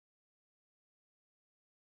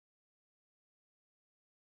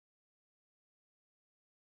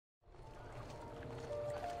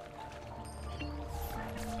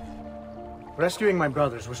Rescuing my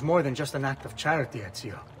brothers was more than just an act of charity,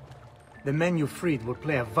 Ezio. The men you freed will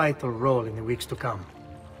play a vital role in the weeks to come.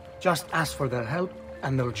 Just ask for their help,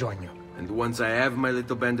 and they'll join you. And once I have my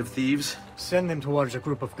little band of thieves? Send them towards a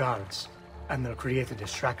group of guards, and they'll create a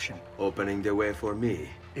distraction. Opening the way for me.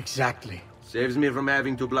 Exactly. Saves me from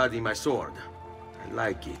having to bloody my sword. I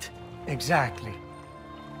like it. Exactly.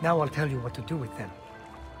 Now I'll tell you what to do with them.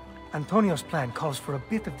 Antonio's plan calls for a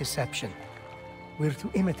bit of deception. We're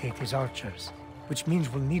to imitate his archers, which means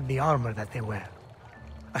we'll need the armor that they wear.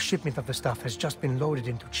 A shipment of the stuff has just been loaded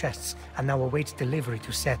into chests and now awaits delivery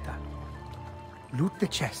to Seta. Loot the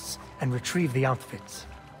chests and retrieve the outfits.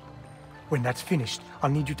 When that's finished,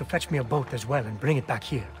 I'll need you to fetch me a boat as well and bring it back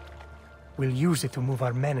here. We'll use it to move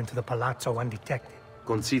our men into the palazzo undetected.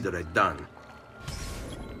 Consider it done.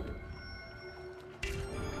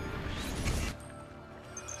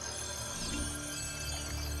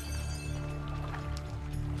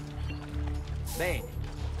 Bene.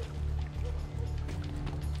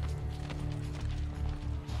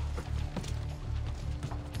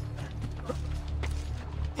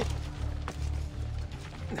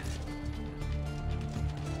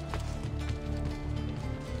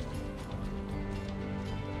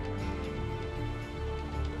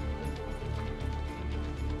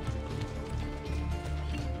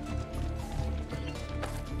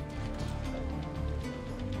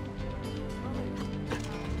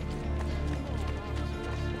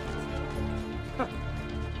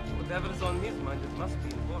 Whatever's on his mind, it must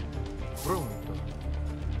be important. Pronto.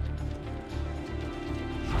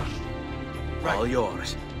 Right. All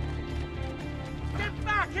yours. Get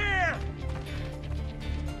back here!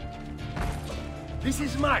 This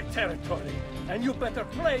is my territory, and you better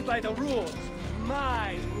play by the rules.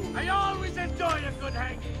 My rules. I always enjoy a good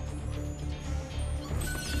hanging.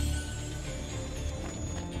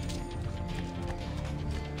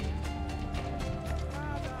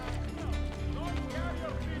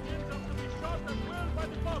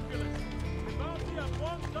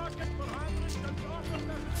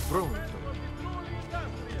 Pronto.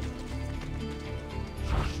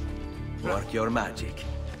 Work your magic.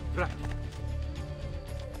 Right.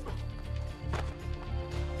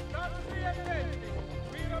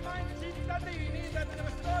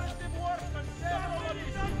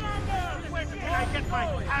 When can I get my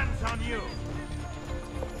hands on you?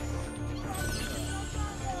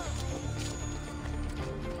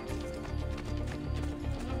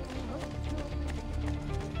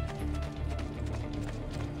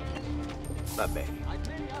 Va bene.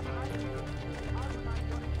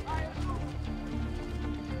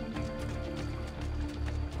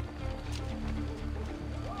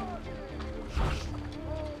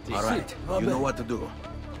 All right, you know what to do.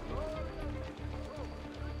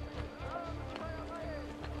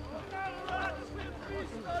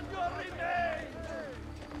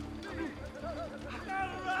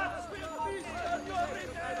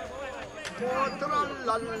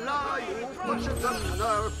 Tra-la-la, you push the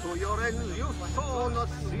nerve to your ends, you sow not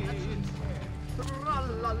seeds.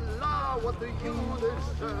 Tra-la-la, what do you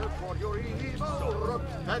deserve for your evil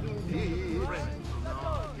rotten deeds?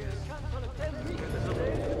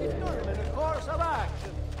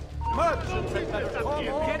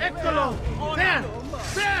 Eccolo! There!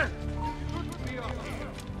 There!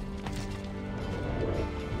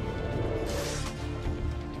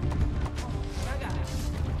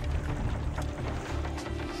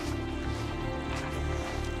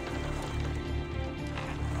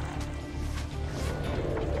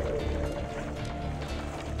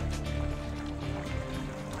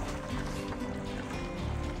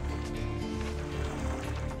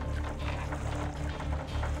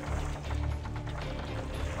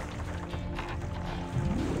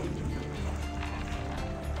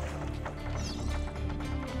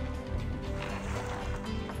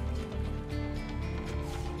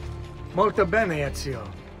 Molto bene, Ezio.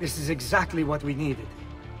 This is exactly what we needed.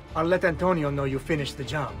 I'll let Antonio know you finished the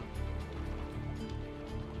job.